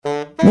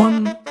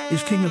One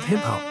is king of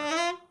hip-hop,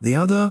 the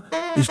other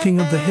is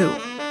king of the hill.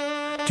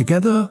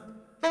 Together,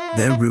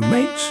 they're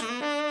roommates.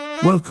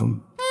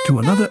 Welcome to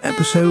another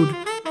episode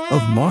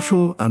of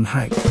Marshall and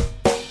Hank.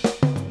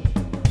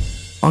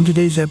 On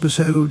today's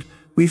episode,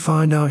 we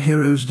find our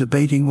heroes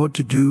debating what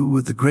to do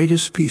with the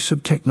greatest piece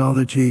of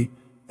technology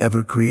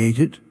ever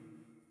created,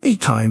 a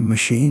time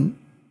machine.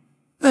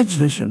 Let's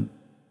listen.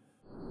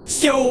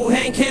 Yo,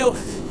 Hank Hill,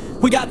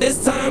 we got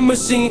this time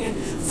machine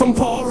from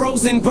Paul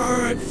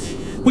Rosenberg.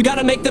 We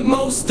gotta make the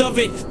most of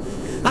it.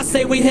 I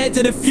say we head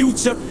to the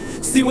future,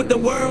 see what the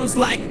world's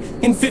like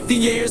in 50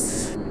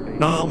 years.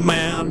 No,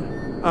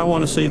 man, I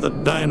want to see the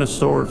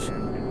dinosaurs.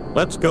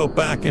 Let's go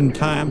back in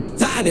time.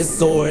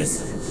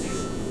 Dinosaurs.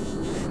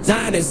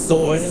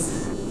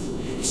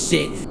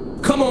 Shit.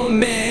 Come on,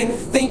 man,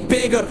 think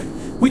bigger.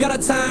 We got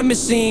a time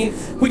machine,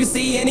 we can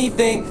see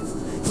anything.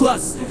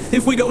 Plus,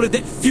 if we go to the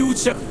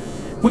future,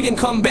 we can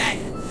come back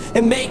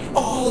and make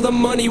all the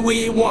money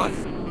we want.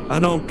 I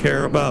don't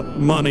care about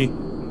money.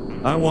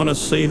 I want to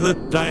see the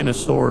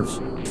dinosaurs.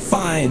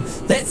 Fine,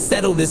 let's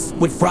settle this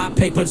with rock,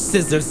 paper,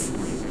 scissors.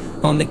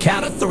 On the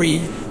count of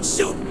 3,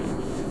 shoot.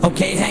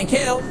 Okay, Hank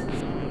Hill?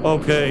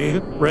 Okay,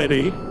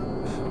 ready.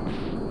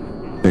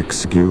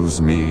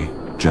 Excuse me,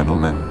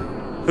 gentlemen.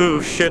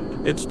 Oh shit,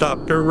 it's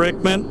Dr.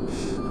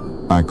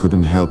 Rickman. I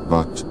couldn't help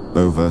but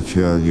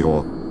overhear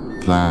your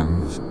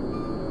plans.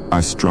 I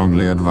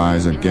strongly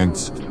advise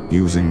against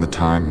using the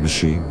time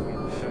machine.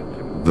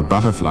 The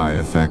butterfly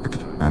effect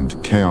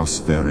and chaos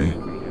theory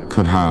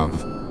could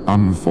have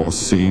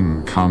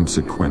unforeseen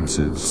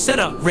consequences. Shut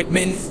up,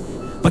 Rickman.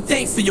 But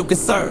thanks for your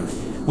concern.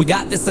 We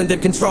got this under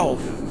control.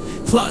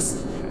 Plus,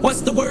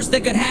 what's the worst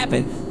that could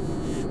happen?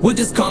 We'll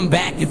just come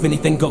back if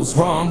anything goes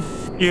wrong.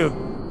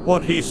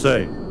 What'd he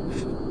say?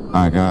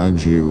 I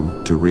urge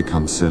you to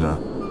reconsider.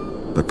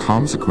 The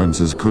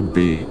consequences could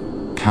be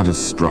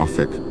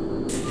catastrophic.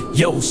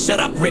 Yo, shut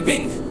up,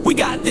 Rickman. We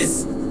got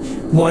this.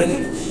 1,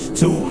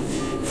 2,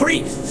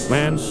 3.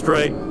 Man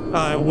straight,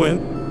 I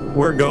win.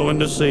 We're going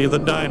to see the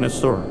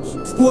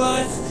dinosaurs.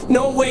 What?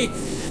 No, wait.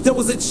 That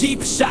was a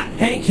cheap shot,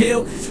 Hank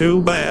Hill.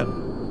 Too bad.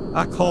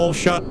 I call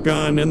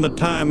shotgun in the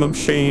time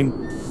machine.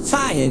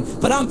 Fine,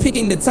 but I'm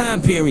picking the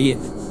time period.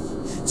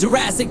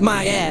 Jurassic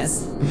my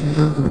ass.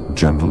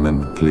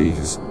 Gentlemen,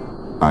 please.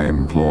 I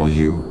implore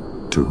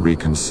you to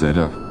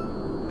reconsider.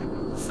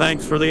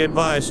 Thanks for the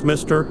advice,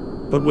 mister.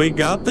 But we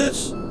got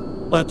this.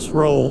 Let's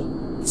roll.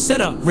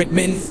 Shut up,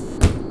 Rickman.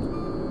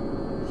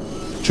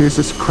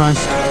 Jesus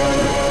Christ.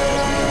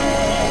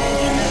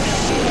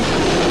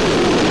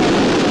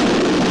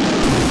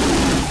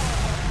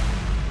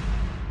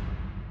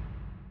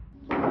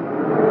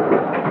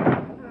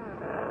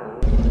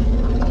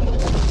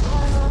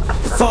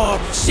 Oh,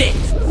 shit.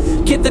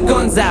 Get the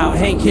guns out,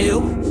 Hank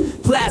Hill.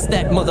 Blast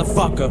that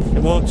motherfucker.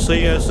 You won't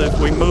see us if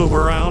we move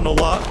around a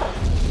lot.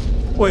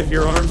 Wave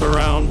your arms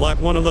around like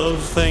one of those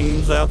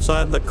things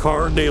outside the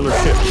car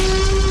dealership.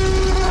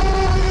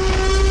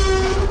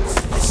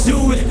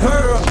 Shoot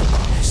her!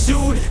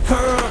 Shoot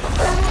her!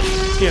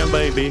 Yeah,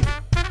 baby.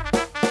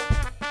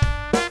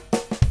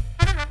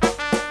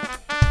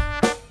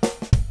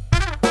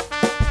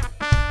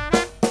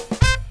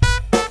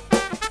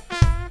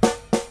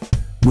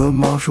 Will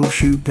Marshall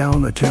shoot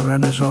down a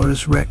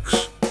Tyrannosaurus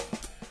Rex?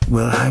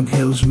 Will Hank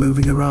Hill's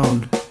moving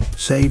around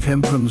save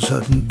him from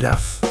certain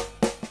death?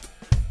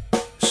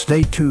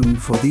 Stay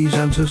tuned for these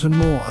answers and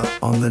more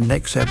on the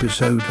next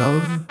episode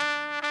of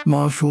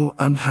Marshall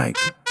and Hank.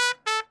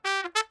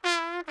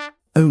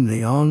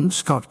 Only on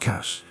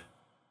Scottcast.